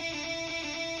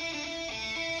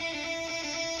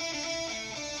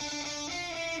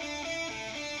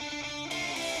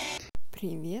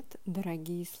Привет,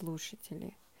 дорогие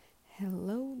слушатели!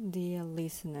 Hello, dear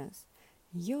listeners!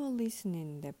 You're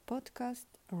listening the podcast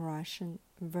Russian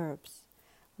Verbs,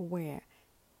 where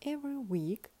every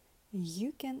week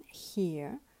you can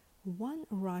hear one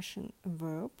Russian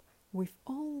verb with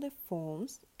all the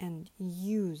forms and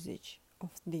usage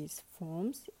of these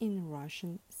forms in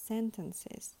Russian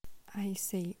sentences. I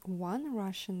say one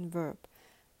Russian verb,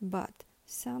 but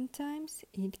sometimes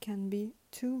it can be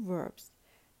two verbs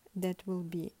that will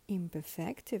be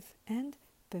imperfective and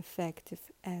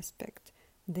perfective aspect,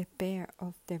 the pair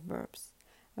of the verbs.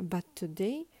 But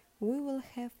today we will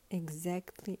have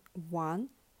exactly one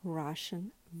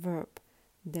Russian verb.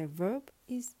 The verb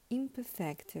is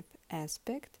imperfective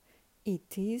aspect.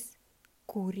 It is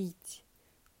курить.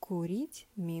 Курить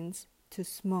means to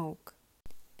smoke.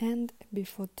 And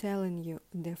before telling you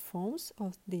the forms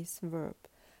of this verb,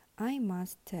 I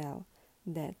must tell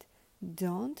that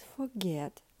don't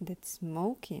forget that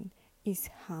smoking is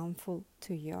harmful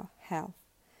to your health.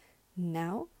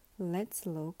 Now let's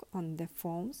look on the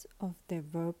forms of the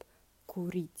verb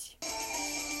курить.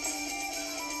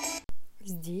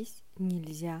 Здесь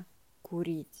нельзя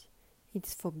курить.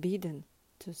 It's forbidden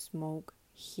to smoke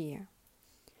here.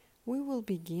 We will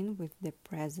begin with the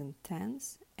present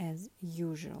tense as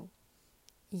usual.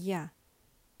 Я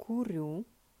курю,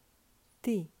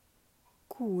 ты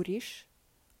куришь,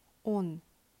 он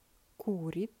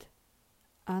курит,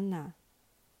 она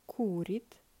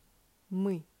курит,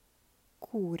 мы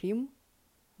курим,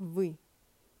 вы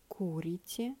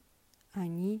курите,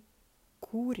 они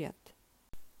курят.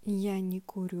 Я не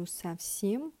курю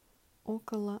совсем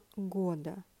около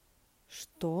года.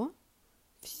 Что?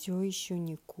 Все еще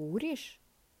не куришь?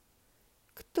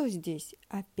 Кто здесь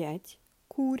опять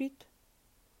курит?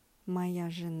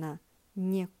 Моя жена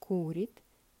не курит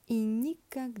и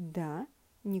никогда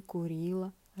не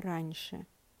курила раньше.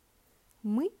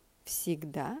 Мы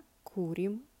всегда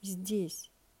курим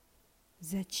здесь.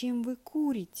 Зачем вы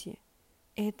курите?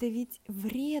 Это ведь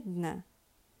вредно.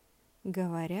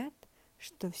 Говорят,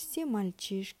 что все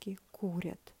мальчишки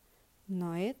курят,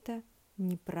 но это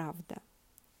неправда.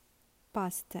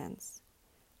 Past tense.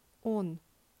 Он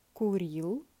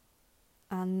курил,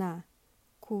 она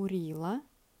курила,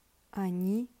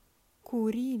 они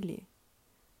курили.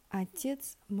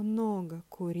 Отец много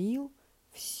курил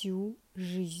всю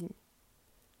жизнь.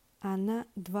 Она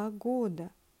 2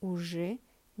 года уже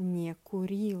не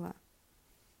курила.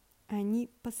 Они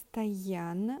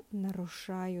постоянно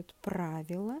нарушают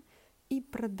правила и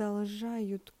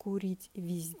продолжают курить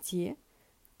везде,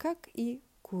 как и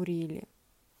курили.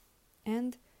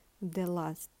 And the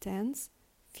last tense,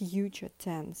 future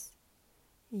tense.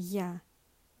 Я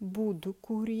буду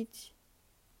курить,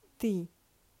 ты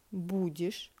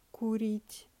будешь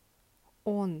курить,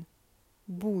 он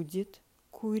будет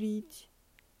курить,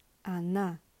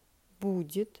 она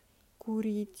будет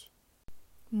курить,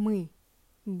 мы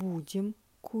будем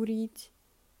курить,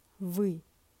 вы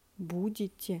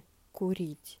будете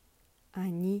курить,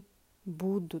 они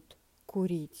будут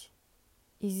курить.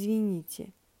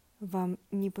 Извините, вам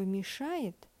не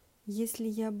помешает, если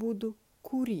я буду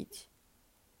курить?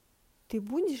 Ты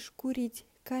будешь курить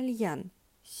кальян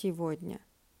сегодня?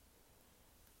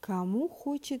 Кому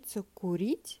хочется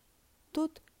курить,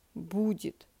 тот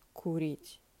будет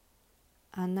курить.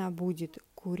 Она будет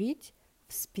курить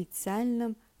в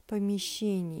специальном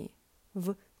помещении,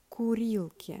 в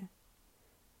курилке.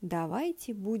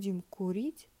 Давайте будем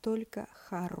курить только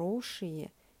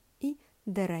хорошие и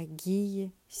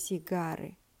дорогие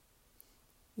сигары.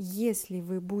 Если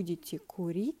вы будете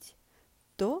курить,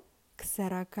 то к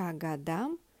 40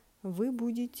 годам вы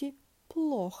будете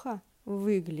плохо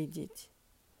выглядеть.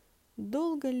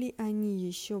 Долго ли они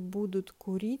еще будут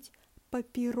курить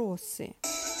папиросы?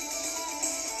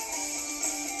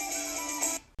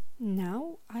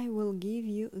 Now I will give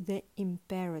you the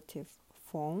imperative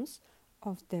forms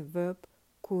of the verb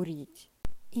курить.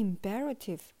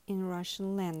 Imperative in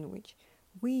Russian language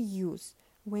we use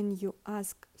when you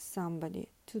ask somebody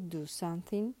to do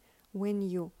something, when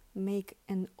you make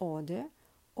an order,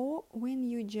 or when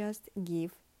you just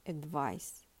give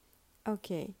advice.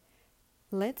 Okay,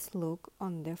 let's look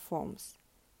on the forms.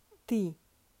 Ты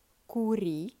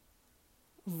кури,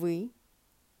 вы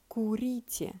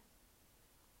курите.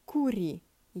 Кури,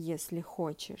 если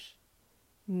хочешь.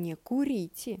 Не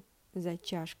курите за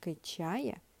чашкой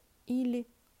чая или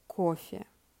кофе.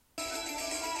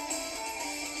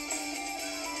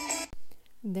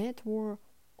 That were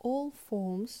all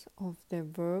forms of the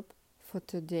verb for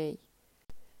today.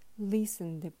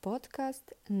 Listen the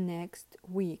podcast next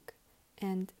week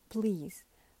and please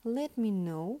let me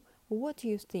know what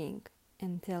you think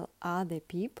and tell other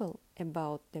people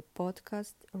about the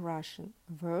podcast Russian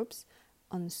Verbs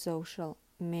on social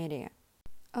media.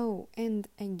 Oh, and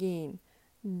again,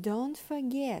 don't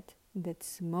forget that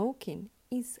smoking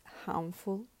is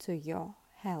harmful to your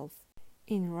health.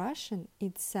 In Russian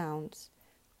it sounds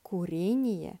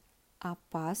 «Курение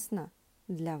опасно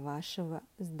для вашего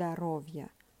здоровья»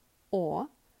 or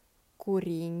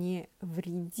 «Курение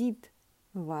вредит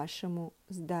вашему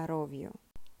здоровью».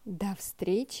 До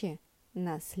встречи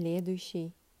на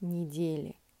следующей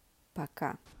неделе.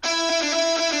 Пока.